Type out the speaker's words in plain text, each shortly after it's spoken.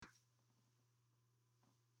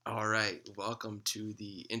right. Welcome to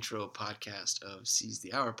the intro podcast of Seize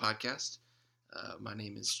the Hour podcast. My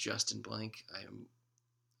name is Justin Blank. I am,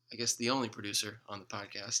 I guess, the only producer on the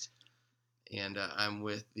podcast. And I'm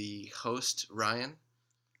with the host, Ryan.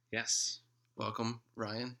 Yes. Welcome,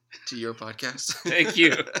 Ryan, to your podcast. Thank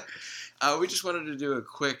you. We just wanted to do a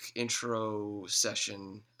quick intro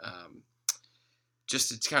session just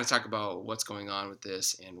to kind of talk about what's going on with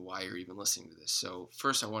this and why you're even listening to this. So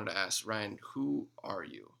first I wanted to ask, Ryan, who are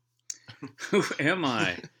you? Who am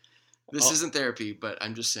I? This isn't therapy, but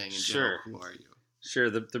I'm just saying in general, who are you? Sure.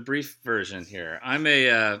 The brief version here. I'm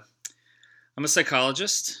a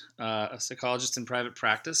psychologist, in private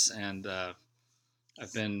practice, and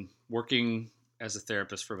I've been working as a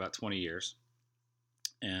therapist for about 20 years.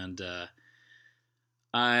 And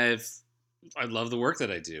I love the work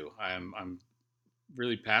that I do. I'm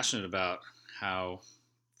really passionate about how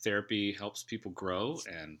therapy helps people grow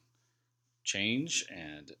and change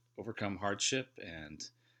and overcome hardship and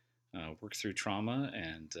work through trauma.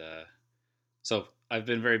 And so I've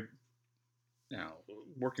been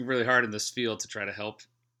working really hard in this field to try to help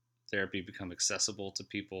therapy become accessible to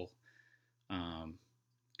people, kind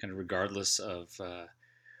of regardless of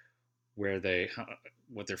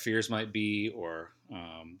what their fears might be or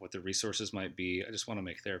what their resources might be. I just want to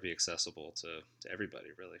make therapy accessible to everybody,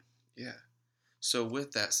 really. Yeah. So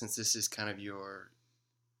with that, since this is kind of your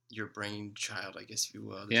brainchild, I guess, if you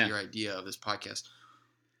will, your idea of this podcast,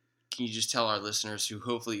 can you just tell our listeners who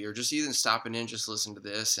hopefully are just either stopping in, just listen to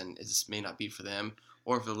this, and this may not be for them,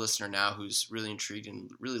 or for the listener now who's really intrigued and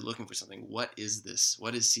really looking for something, what is this?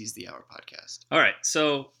 What is Seize the Hour podcast? All right.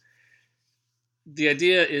 So the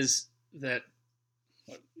idea is that,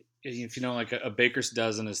 if you know, like a baker's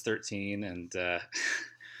dozen is 13, and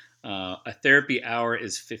a therapy hour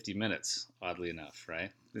is 50 minutes, oddly enough,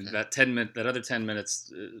 right? Okay. That other 10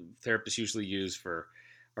 minutes, therapists usually use for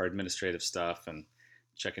our administrative stuff and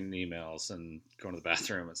checking emails and going to the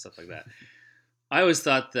bathroom and stuff like that. I always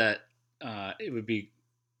thought that it would be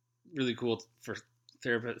really cool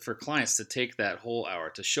for clients to take that whole hour,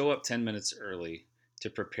 to show up 10 minutes early to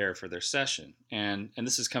prepare for their session. And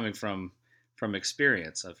this is coming from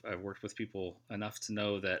experience. I've worked with people enough to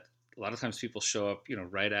know that a lot of times people show up,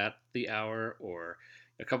 right at the hour or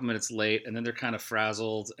a couple minutes late, and then they're kind of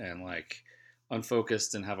frazzled and like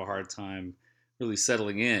unfocused and have a hard time really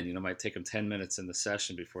settling in. It might take them 10 minutes in the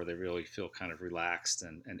session before they really feel kind of relaxed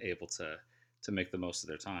and able to make the most of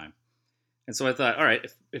their time. And so I thought, all right,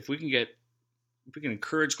 if we can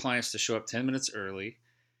encourage clients to show up 10 minutes early,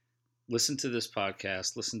 listen to this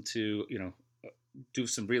podcast, listen to, do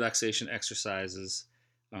some relaxation exercises,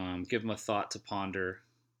 give them a thought to ponder,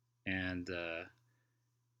 and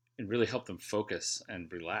really help them focus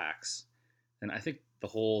and relax. And I think the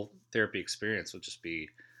whole therapy experience will just be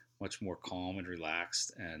much more calm and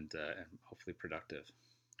relaxed and hopefully productive.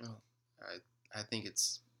 Oh, I think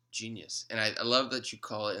it's genius. And I love that you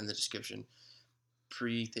call it in the description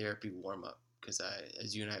pre-therapy warm-up, because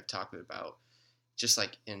as you and I have talked about, just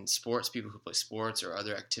like in sports, people who play sports or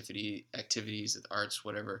other activities, arts,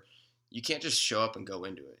 whatever, you can't just show up and go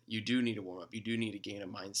into it. You do need to warm up. You do need to gain a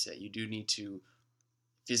mindset. You do need to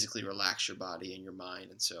physically relax your body and your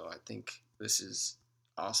mind. And so I think this is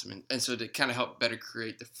awesome. And so to kind of help better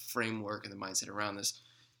create the framework and the mindset around this,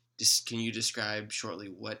 can you describe shortly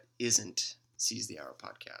what isn't Seize the Hour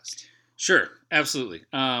podcast? Sure, absolutely.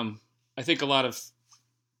 I think a lot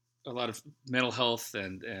of mental health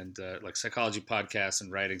and like psychology podcasts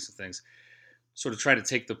and writings and things sort of try to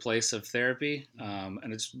take the place of therapy. And I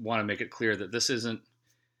just want to make it clear that this isn't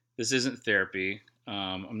therapy.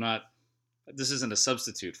 This isn't a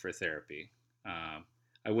substitute for therapy.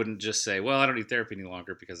 I wouldn't just say, well, I don't need therapy any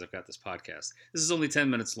longer because I've got this podcast. This is only 10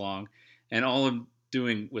 minutes long, and all I'm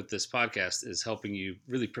doing with this podcast is helping you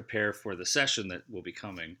really prepare for the session that will be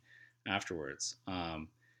coming afterwards.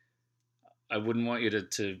 I wouldn't want you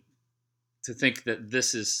to think that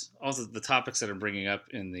this is also the topics that I'm bringing up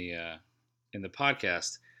in the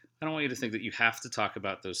podcast. I don't want you to think that you have to talk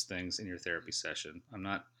about those things in your therapy session. I'm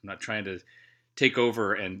not trying to take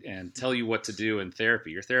over and tell you what to do in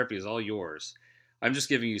therapy. Your therapy is all yours. I'm just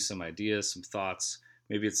giving you some ideas, some thoughts.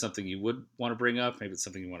 Maybe it's something you would want to bring up. Maybe it's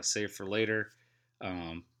something you want to save for later.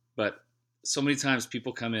 But so many times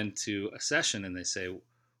people come into a session and they say,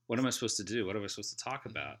 what am I supposed to do? What am I supposed to talk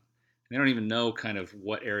about? And they don't even know kind of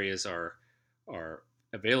what areas are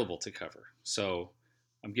available to cover. So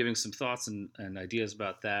I'm giving some thoughts and ideas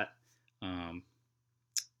about that. And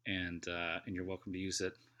you're welcome to use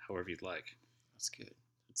it however you'd like. That's good.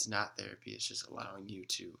 It's not therapy. It's just allowing you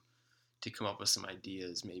to come up with some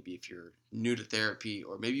ideas. Maybe if you're new to therapy,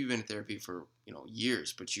 or maybe you've been in therapy for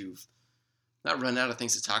years, but you've not run out of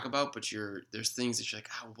things to talk about, but there's things that you're like,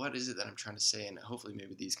 oh, what is it that I'm trying to say? And hopefully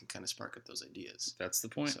maybe these can kind of spark up those ideas. That's the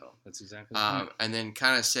point. So that's exactly the point. And then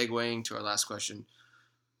kind of segueing to our last question,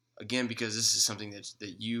 again, because this is something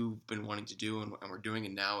that you've been wanting to do and we're doing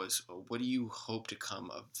it now, is what do you hope to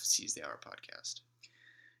come of Seize the Hour podcast?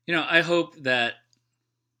 I hope that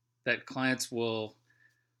clients will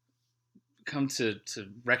come to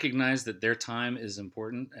recognize that their time is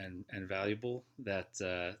important and valuable, that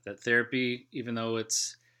therapy, even though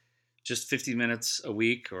it's just 50 minutes a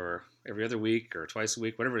week or every other week or twice a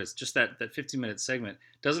week, whatever it is, just that 50-minute segment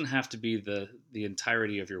doesn't have to be the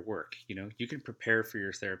entirety of your work. You can prepare for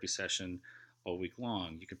your therapy session all week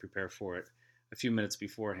long. You can prepare for it a few minutes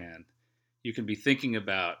beforehand. You can be thinking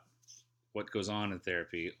about what goes on in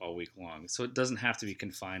therapy all week long. So it doesn't have to be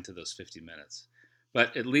confined to those 50 minutes.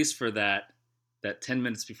 But at least for that 10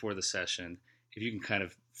 minutes before the session, if you can kind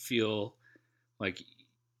of feel like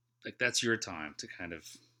that's your time to kind of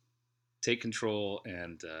take control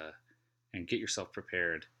and get yourself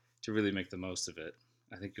prepared to really make the most of it,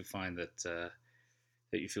 I think you'll find that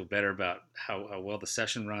you feel better about how well the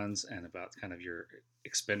session runs and about kind of your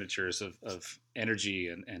expenditures of energy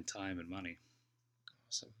and time and money.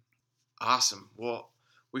 Awesome. Well,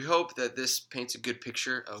 we hope that this paints a good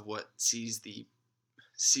picture of what Seize the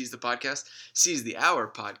Hour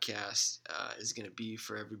podcast is going to be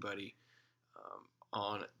for everybody.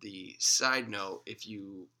 On the side note, if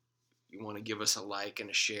you want to give us a like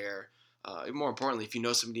and a share, and more importantly, if you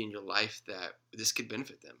know somebody in your life that this could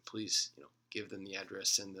benefit them, please give them the address,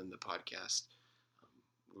 send them the podcast.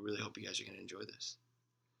 We really hope you guys are going to enjoy this.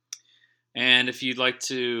 And if you'd like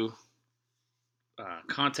to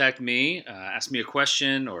contact me, ask me a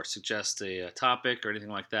question, or suggest a topic or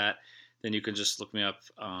anything like that, then you can just look me up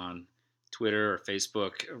on Twitter or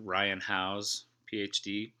Facebook, Ryan Howes,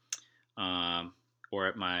 PhD, or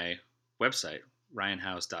at my website,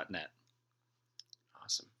 ryanhowes.net.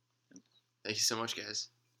 Awesome. Thank you so much, guys.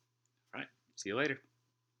 All right. See you later.